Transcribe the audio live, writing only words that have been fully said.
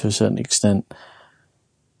to a certain extent,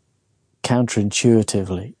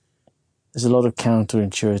 counterintuitively. There's a lot of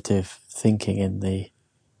counterintuitive thinking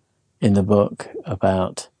in the book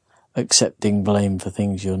about accepting blame for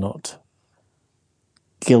things you're not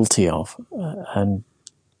guilty of, and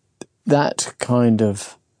that kind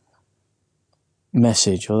of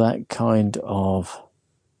message, or that kind of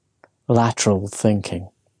lateral thinking,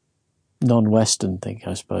 non-Western thinking,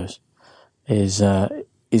 I suppose, is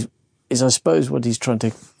I suppose what he's trying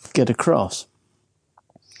to get across.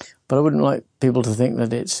 But I wouldn't like people to think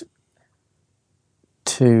that it's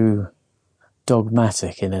too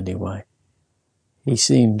dogmatic in any way. He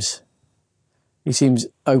seems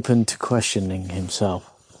open to questioning himself.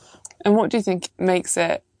 And what do you think makes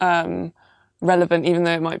it relevant, even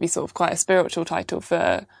though it might be sort of quite a spiritual title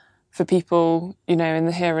for people, in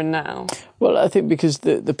the here and now? Well, I think because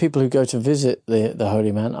the people who go to visit the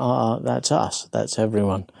holy man that's us, that's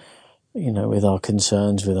everyone, with our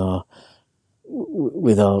concerns, with our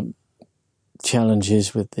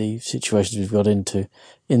challenges, with the situations we've got into.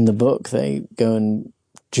 In the book, they go and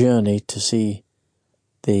journey to see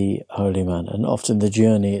the holy man, and often the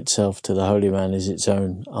journey itself to the holy man is its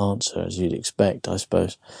own answer, as you'd expect, I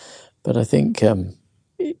suppose. But I think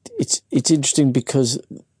it's interesting because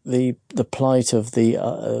the plight of the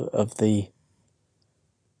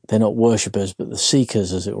they're not worshippers, but the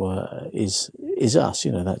seekers, as it were, is us.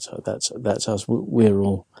 That's us. We're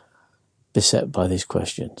all beset by these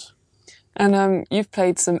questions. And you've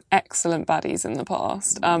played some excellent baddies in the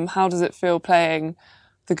past. How does it feel playing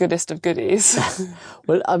the goodest of goodies?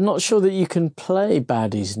 Well, I'm not sure that you can play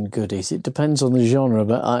baddies and goodies. It depends on the genre.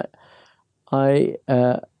 But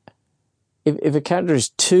if a character is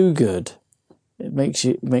too good, it makes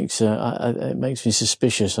me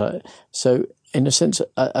suspicious. So in a sense,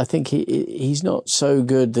 I think he's not so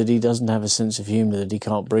good that he doesn't have a sense of humour, that he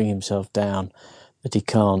can't bring himself down, that he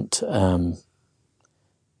can't.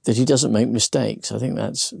 That he doesn't make mistakes. I think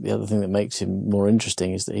that's the other thing that makes him more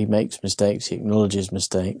interesting, is that he makes mistakes, he acknowledges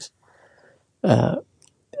mistakes. And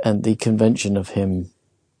the convention of him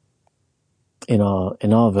in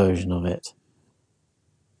our version of it,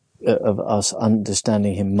 of us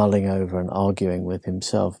understanding him mulling over and arguing with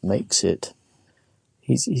himself, makes it,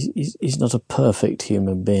 he's not a perfect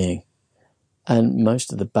human being. And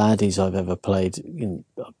most of the baddies I've ever played,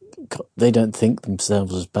 they don't think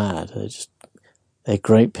themselves as bad. They're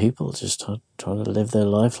great people, just trying to live their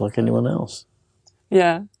life like anyone else.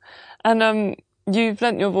 Yeah. And you've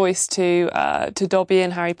lent your voice to Dobby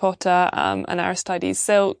in Harry Potter, and Aristides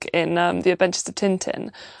Silk in The Adventures of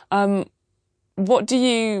Tintin. What do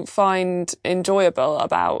you find enjoyable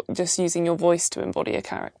about just using your voice to embody a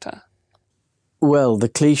character? Well, the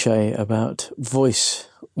cliche about voice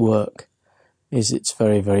work is it's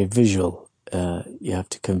very, very visual. You have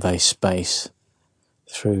to convey space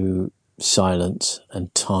through silence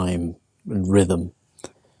and time and rhythm,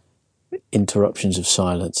 interruptions of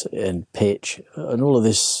silence and pitch, and all of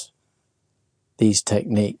these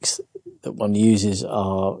techniques that one uses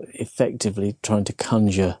are effectively trying to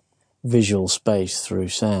conjure visual space through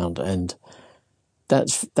sound, and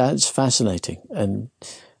that's fascinating. And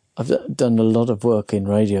I've done a lot of work in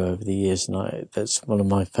radio over the years, and that's one of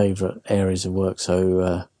my favourite areas of work.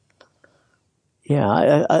 So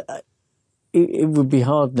it would be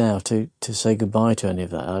hard now to say goodbye to any of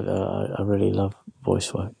that. I really love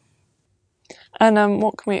voice work. And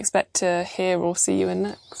what can we expect to hear or see you in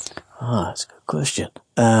next? That's a good question.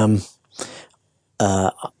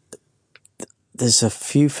 There's a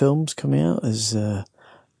few films coming out. There's a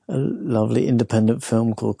lovely independent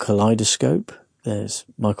film called Kaleidoscope. There's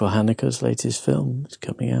Michael Haneke's latest film that's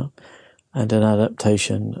coming out, and an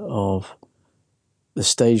adaptation of the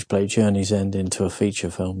stage play Journey's End into a feature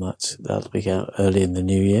film that'll be out early in the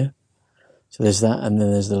new year. So there's that, and then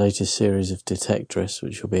there's the latest series of Detectorists,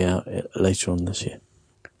 which will be out later on this year.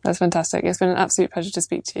 That's fantastic. It's been an absolute pleasure to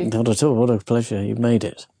speak to you. Not at all. What a pleasure. You made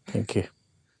it. Thank you.